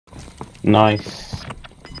Nice.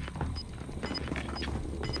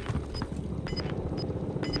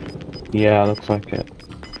 Yeah, looks like it.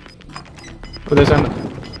 Oh, there's an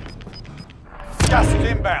Gas is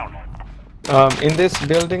inbound. in this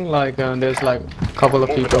building, like there's like a couple of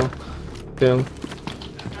people still.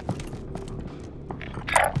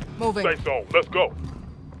 Moving. Safe zone. Let's go.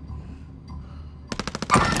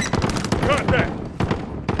 Contact.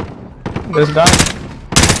 This guy,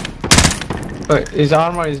 but his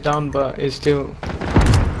armor is down, but it's still.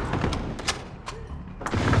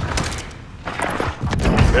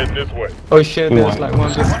 Head this way. Oh shit! There's like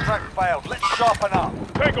one. Contract failed. Let's sharpen up.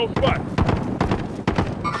 Tango spot.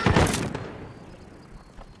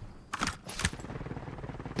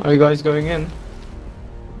 Are you guys going in?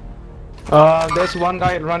 There's one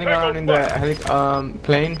guy running around in the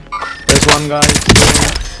plane. There's one guy.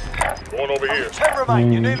 Going over here. 10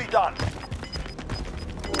 remain. You're nearly done.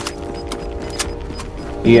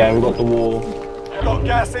 Yeah, we got the wall. You've got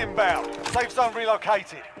gas inbound. Safe zone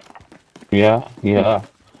relocated. Yeah, yeah.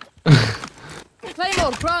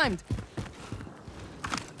 Claymore primed.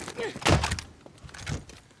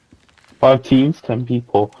 5 teams, 10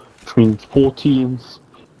 people. Which means 4 teams,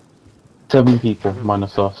 7 people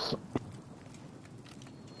minus us.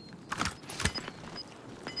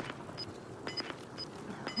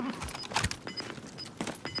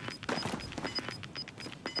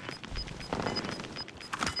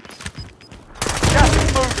 Gas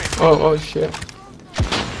is moving. Oh shit!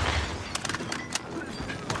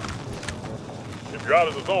 If you're out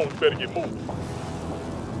of the zone, you better get moving.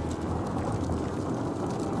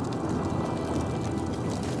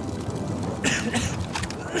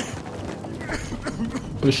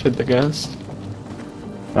 Oh shit! The gas.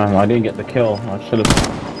 I didn't get the kill. I should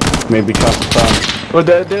have maybe tried to stun. Oh,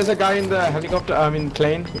 there's a guy in the helicopter. I mean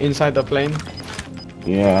plane. Inside the plane.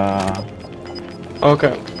 Yeah.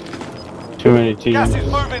 Okay. Too many teams. Gas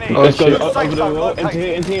is moving in. Oh, Let's go shit. over Safe the zone wall. Into located.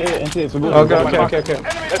 here, into here, into here. So we'll Okay. go back. Okay.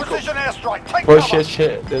 Enemy precision airstrike. Take Oh cover.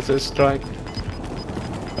 shit! There's a strike.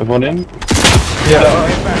 Everyone in? Yeah.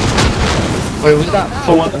 Inbound. Wait, was that?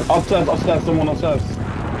 Someone upstairs, someone upstairs.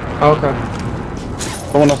 Okay.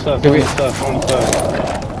 Someone upstairs, Do we- someone upstairs.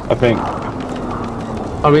 I think.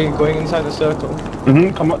 Are we going inside the circle?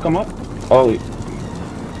 Come up. Oh,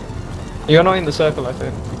 You're not in the circle, I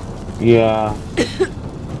think. yeah.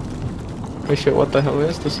 Oh shit! What the hell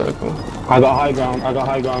is the circle? I got high ground.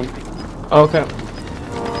 Okay.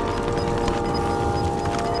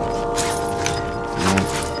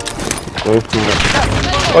 Go for it.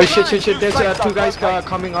 Oh shit! There's 2 guys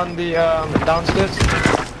coming on the downstairs.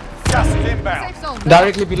 Gas is inbound. Safe zone.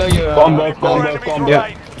 Directly below you. Go on, both, More go enemies on.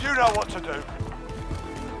 remain. You know what to do.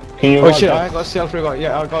 Can you Oh revive shit! us? I got self revive.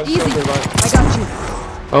 Yeah, I got Easy. self revive. I got you.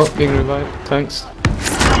 Oh, being revived. Thanks.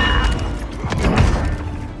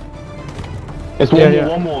 It's Yeah.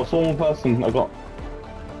 one more, it's one more person I got.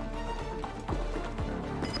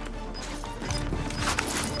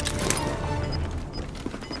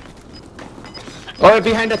 Oh,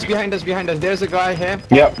 behind us. There's a guy here.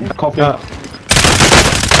 Yep, copy. Safe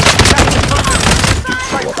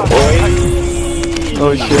zone located.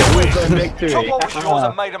 Oh shit! Victory. Took what was yours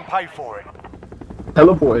and made them pay for it.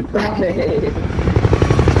 Teleport.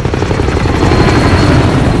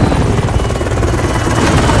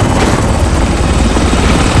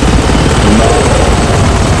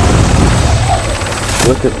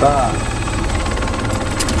 Look at that.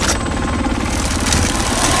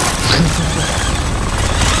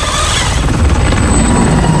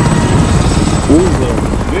 Ooh,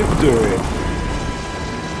 victory.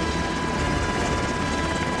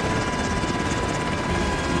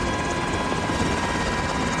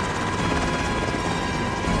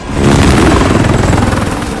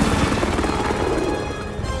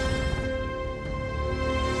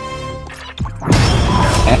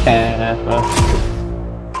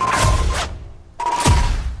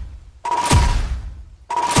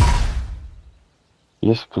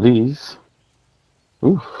 Yes, please.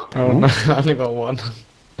 Oof. Oh no, I only got one.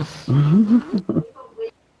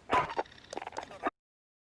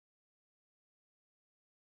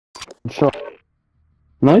 Shot.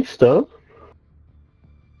 Nice though.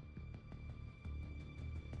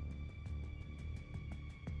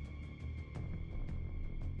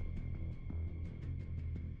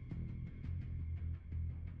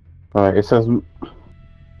 Alright, it says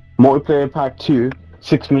multiplayer pack 2,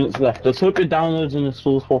 6 minutes left. Let's hope it downloads and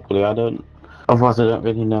installs properly. Otherwise I don't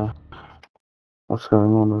really know what's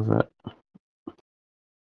going on with it.